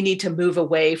 we need to move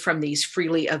away from these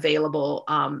freely available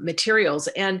materials.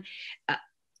 And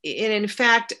in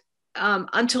fact,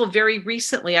 until very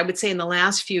recently, I would say in the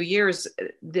last few years,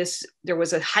 there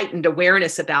was a heightened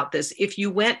awareness about this. If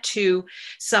you went to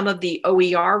some of the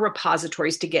OER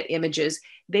repositories to get images,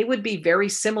 they would be very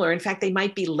similar. In fact, they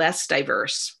might be less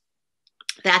diverse.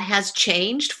 That has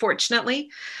changed, fortunately,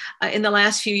 in the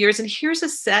last few years. And here's a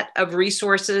set of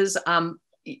resources.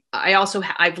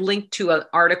 I've linked to an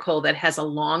article that has a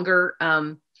longer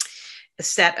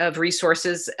set of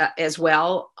resources as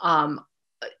well,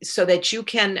 so that you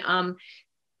can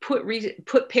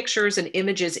put pictures and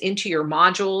images into your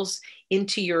modules,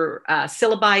 into your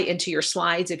syllabi, into your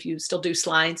slides, if you still do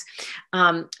slides,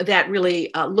 that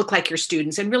really look like your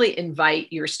students and really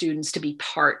invite your students to be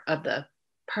part of the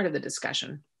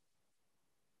discussion.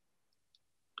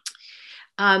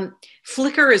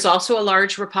 Flickr is also a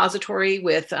large repository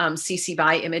with CC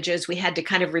BY images. We had to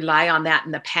kind of rely on that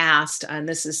in the past, and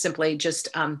this is simply just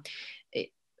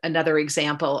another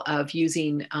example of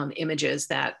using images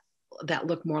that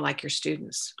look more like your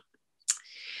students.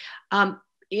 And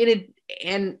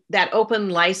that open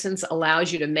license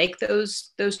allows you to make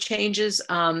those changes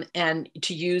and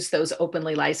to use those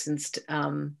openly licensed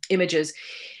images.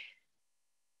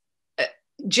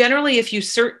 Generally, if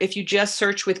you just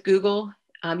search with Google,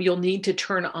 you'll need to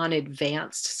turn on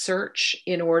advanced search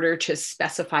in order to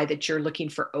specify that you're looking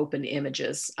for open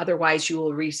images. Otherwise, you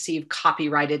will receive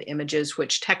copyrighted images,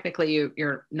 which technically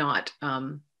you're not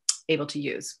able to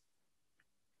use.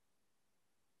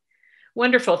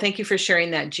 Wonderful. Thank you for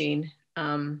sharing that, Jean,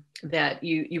 that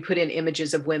you put in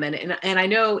images of women. And I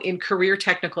know in career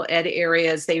technical ed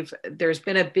areas, there's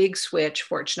been a big switch,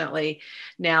 fortunately,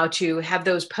 now to have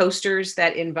those posters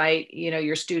that invite,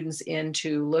 your students in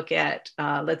to look at,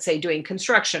 let's say, doing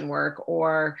construction work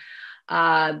or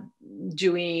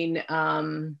doing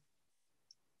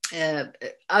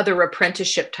other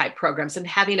apprenticeship type programs, and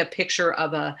having a picture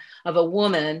of a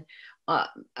woman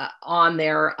on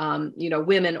there,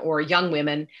 women or young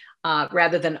women,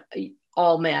 rather than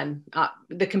all men.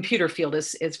 The computer field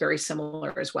is very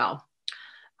similar as well.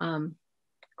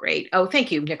 Great. Oh,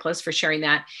 thank you, Nicholas, for sharing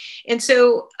that. And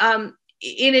so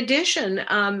in addition,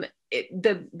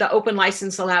 the open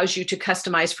license allows you to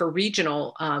customize for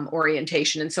regional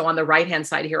orientation. And so on the right-hand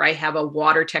side here, I have a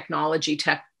water technology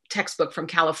textbook from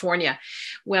California.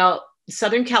 Well,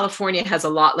 Southern California has a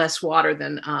lot less water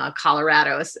than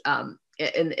Colorado,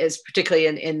 is particularly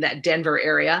in that Denver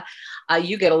area.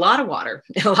 You get a lot of water,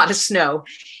 a lot of snow.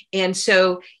 And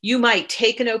so you might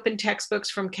take an open textbooks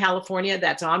from California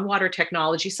that's on water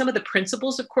technology. Some of the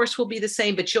principles, of course, will be the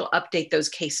same, but you'll update those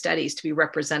case studies to be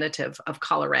representative of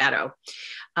Colorado.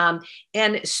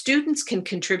 And students can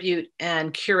contribute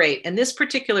and curate. And this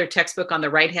particular textbook on the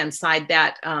right-hand side,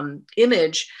 that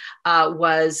image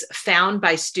was found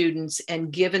by students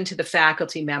and given to the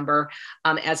faculty member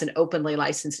as an openly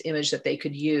licensed image that they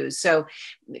could use. So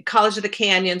College of the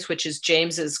Canyons, which is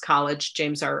James's college,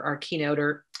 James, our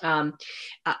keynoter,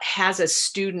 has a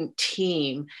student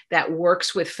team that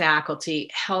works with faculty,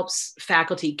 helps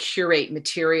faculty curate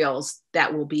materials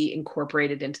that will be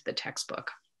incorporated into the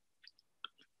textbook.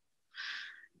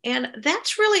 And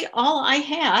that's really all I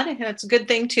had. That's a good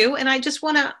thing too. And I just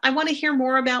want to hear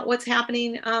more about what's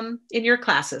happening in your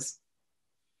classes.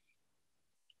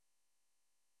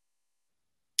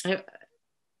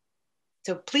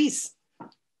 So please.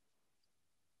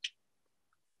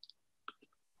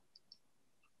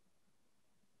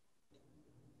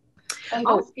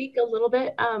 I'll speak a little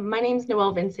bit. My name is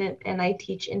Noelle Vincent, and I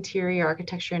teach interior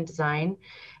architecture and design.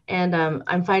 And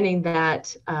I'm finding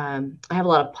that I have a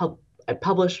lot of I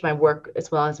publish my work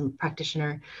as well as a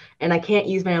practitioner, and I can't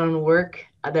use my own work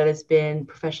that has been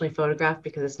professionally photographed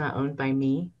because it's not owned by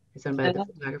me. It's owned by the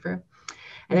photographer.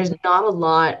 And there's not a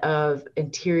lot of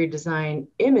interior design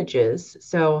images.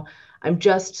 So I'm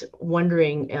just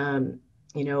wondering,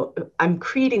 you know, I'm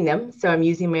creating them. So I'm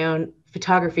using my own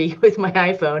photography with my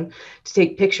iPhone to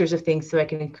take pictures of things so I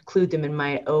can include them in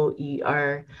my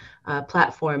OER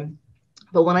platform.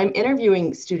 But when I'm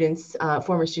interviewing students,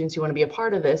 former students who want to be a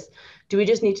part of this, do we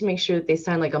just need to make sure that they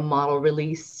sign like a model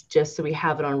release just so we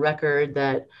have it on record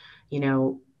that, you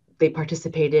know, they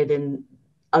participated and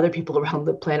other people around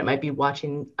the planet might be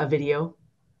watching a video?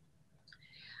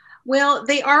 Well,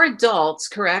 they are adults,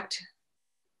 correct?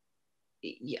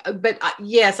 But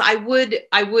yes, I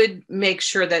would make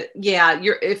sure that, yeah,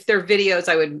 if they're videos,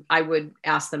 I would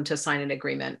ask them to sign an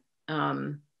agreement.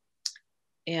 And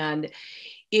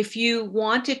if you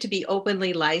want it to be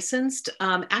openly licensed,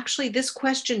 actually this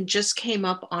question just came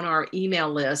up on our email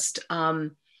list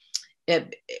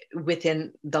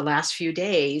within the last few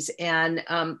days. And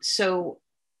so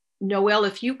Noelle,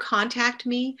 if you contact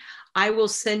me, I will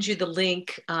send you the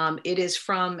link. It is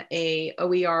from a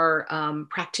OER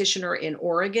practitioner in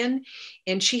Oregon,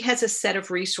 and she has a set of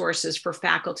resources for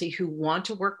faculty who want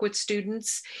to work with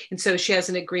students. And so she has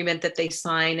an agreement that they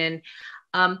sign. And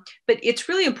but it's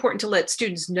really important to let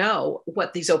students know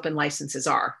what these open licenses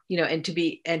are, you know, and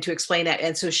to explain that.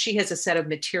 And so she has a set of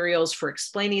materials for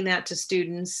explaining that to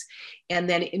students and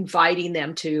then inviting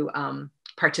them to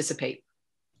participate.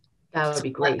 That would be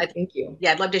great. Thank you.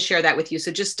 Yeah, I'd love to share that with you.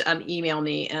 So just email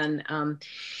me. And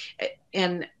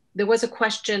there was a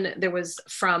question, there was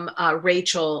from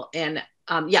Rachel, and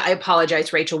yeah, I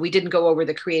apologize, Rachel. We didn't go over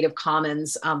the Creative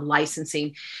Commons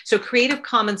licensing. So Creative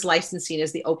Commons licensing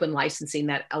is the open licensing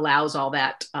that allows all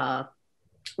that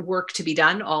work to be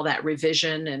done, all that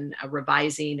revision and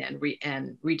revising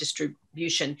and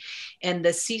redistribution. And the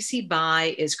CC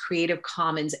BY is Creative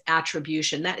Commons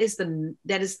attribution. That is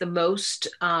the most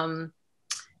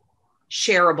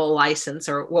shareable license,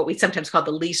 or what we sometimes call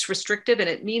the least restrictive. And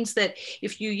it means that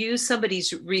if you use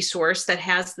somebody's resource that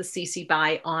has the CC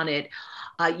BY on it,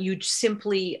 you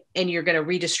simply, and you're going to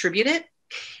redistribute it,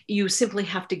 you simply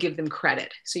have to give them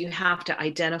credit. So you have to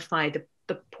identify the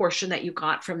portion that you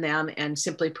got from them and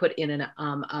simply put in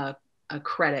a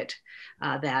credit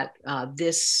that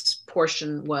this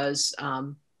portion was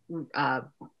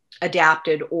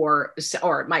adapted, or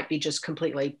it might be just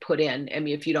completely put in. I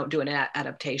mean, if you don't do an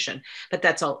adaptation, but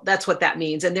that's what that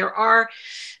means. And there are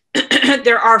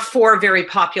there are 4 very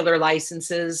popular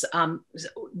licenses.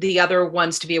 The other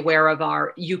ones to be aware of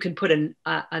are, you can put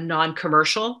a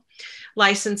non-commercial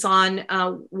license on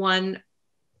one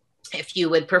if you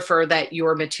would prefer that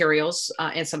your materials,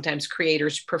 and sometimes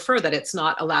creators prefer that it's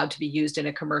not allowed to be used in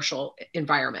a commercial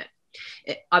environment.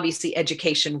 Obviously,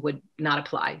 education would not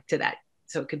apply to that.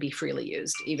 So it could be freely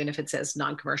used, even if it says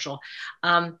non-commercial.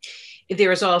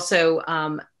 There is also,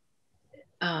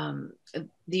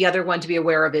 the other one to be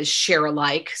aware of is share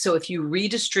alike. So if you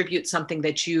redistribute something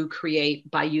that you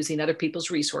create by using other people's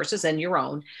resources and your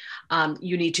own,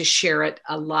 you need to share it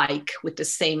alike with the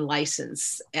same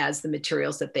license as the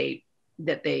materials that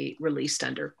they released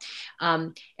under.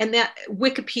 And that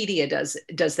Wikipedia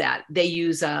does that. They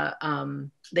use a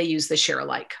they use the share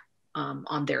alike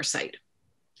on their site.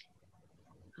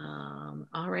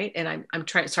 All right, and I'm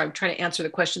trying to answer the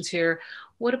questions here.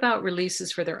 What about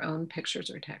releases for their own pictures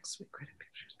or text with credit pictures?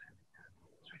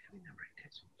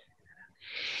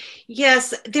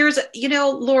 Yes, there's,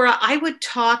 Laura, I would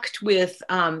talk with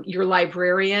your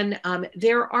librarian.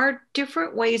 There are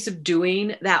different ways of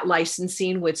doing that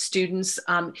licensing with students,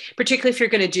 particularly if you're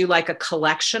going to do like a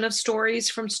collection of stories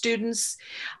from students.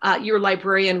 Your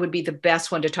librarian would be the best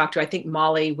one to talk to. I think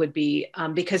Molly would be,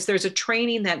 because there's a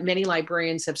training that many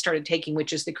librarians have started taking,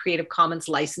 which is the Creative Commons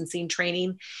licensing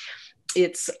training.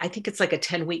 I think it's like a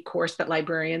 10-week course that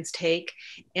librarians take,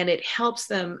 and it helps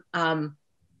them.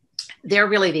 They're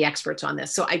really the experts on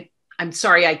this. So I'm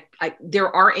sorry,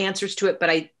 there are answers to it,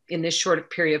 but in this short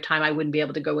period of time, I wouldn't be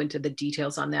able to go into the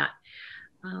details on that.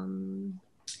 Do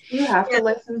you have to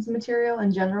license material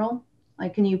in general?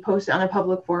 Like, can you post it on a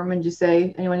public forum and just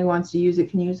say anyone who wants to use it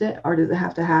can use it? Or does it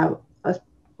have to have a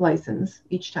license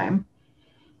each time?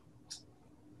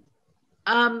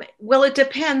 Well, it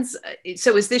depends.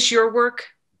 So is this your work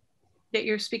that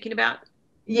you're speaking about?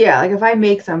 Yeah, like if I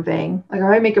make something, like if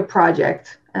I make a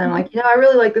project and I'm like, I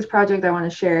really like this project, I want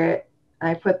to share it. And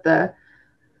I put the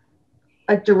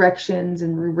directions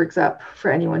and rubrics up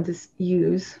for anyone to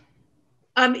use.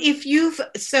 If you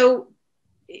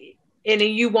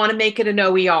want to make it an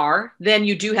OER, then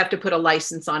you do have to put a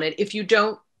license on it. If you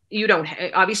don't,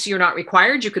 obviously you're not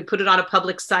required. You could put it on a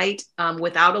public site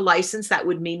without a license. That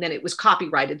would mean that it was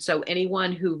copyrighted. So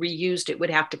anyone who reused it would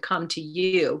have to come to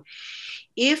you.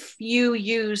 If you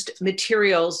used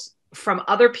materials from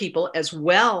other people as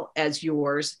well as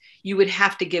yours, you would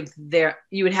have to give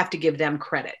them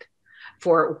credit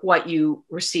for what you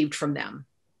received from them.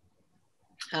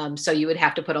 So you would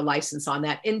have to put a license on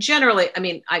that. And generally,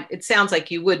 it sounds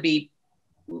like you would be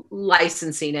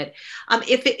licensing it.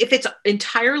 If it's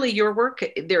entirely your work,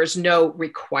 there's no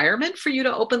requirement for you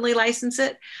to openly license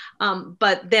it.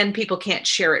 But then people can't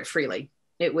share it freely.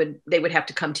 They would have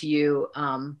to come to you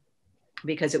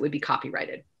because it would be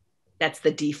copyrighted. That's the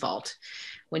default.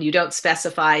 When you don't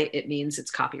specify, it means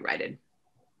it's copyrighted.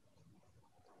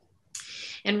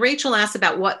 And Rachel asked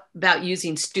about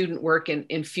using student work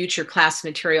in future class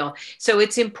material. So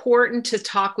it's important to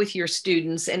talk with your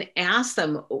students and ask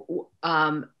them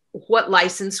what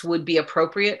license would be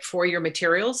appropriate for your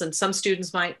materials. And some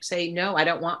students might say, no, I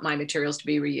don't want my materials to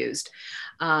be reused.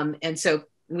 And so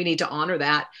we need to honor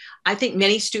that. I think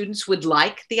many students would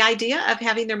like the idea of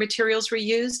having their materials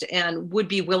reused and would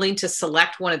be willing to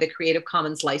select one of the Creative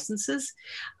Commons licenses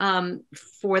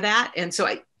for that. And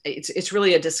so it's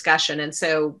really a discussion. And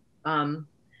so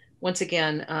once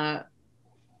again,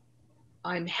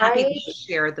 I'm happy to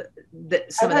share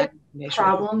some of that information.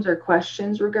 Problems or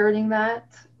questions regarding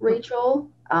that,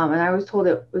 Rachel. And I was told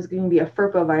it was going to be a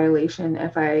FERPA violation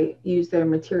if I use their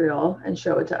material and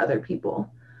show it to other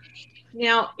people.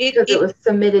 Now, because it was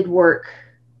submitted work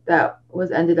that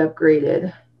ended up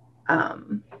graded.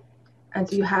 And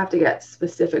so you have to get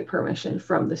specific permission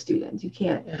from the students. You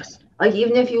can't, like,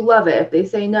 even if you love it, if they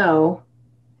say no,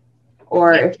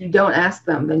 or if you don't ask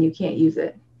them, then you can't use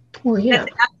it. Well, yeah.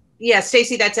 Yeah,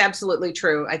 Stacy, that's absolutely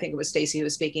true. I think it was Stacy who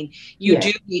was speaking. You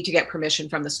do need to get permission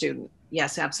from the student.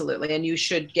 Yes, absolutely. And you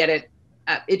should get it.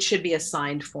 It should be a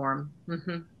signed form.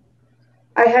 Mm-hmm.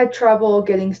 I had trouble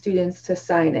getting students to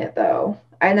sign it though.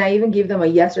 And I even gave them a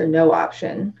yes or no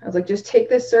option. I was like, just take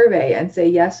this survey and say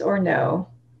yes or no.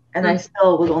 And I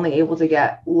still was only able to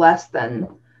get less than,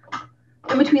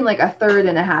 in between like a third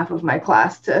and a half of my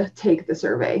class to take the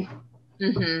survey.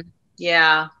 Mm-hmm.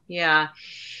 Yeah.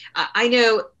 I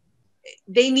know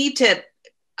they need to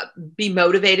be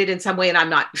motivated in some way, and I'm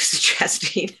not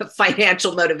suggesting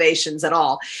financial motivations at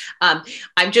all.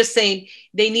 I'm just saying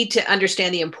they need to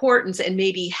understand the importance and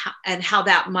maybe how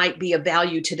that might be of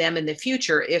value to them in the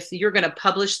future. If you're going to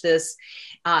publish this,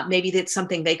 maybe that's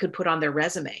something they could put on their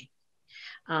resume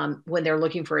when they're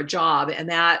looking for a job, and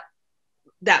that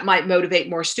might motivate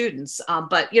more students.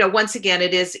 But once again,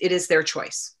 it is their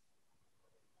choice.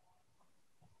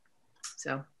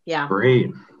 So yeah.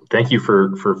 Great. Thank you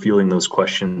for fielding those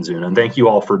questions, Una. And thank you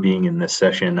all for being in this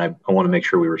session. I want to make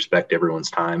sure we respect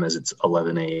everyone's time as it's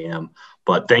 11 a.m.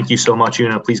 But thank you so much,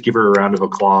 Una. Please give her a round of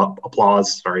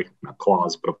applause. Sorry, not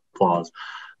claws, but applause.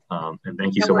 And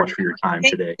thank you so much for your time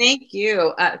today. Thank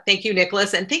you. Thank you,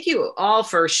 Nicholas. And thank you all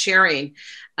for sharing,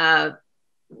 the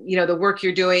work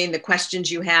you're doing, the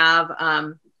questions you have.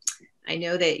 I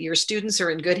know that your students are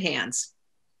in good hands.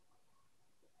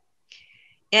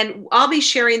 And I'll be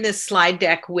sharing this slide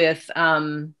deck with,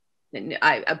 probably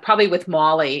with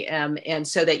Molly, and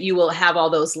so that you will have all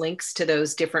those links to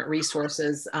those different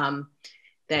resources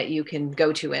that you can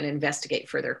go to and investigate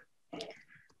further.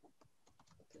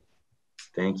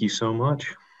 Thank you so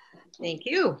much. Thank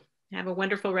you. Have a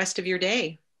wonderful rest of your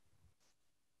day.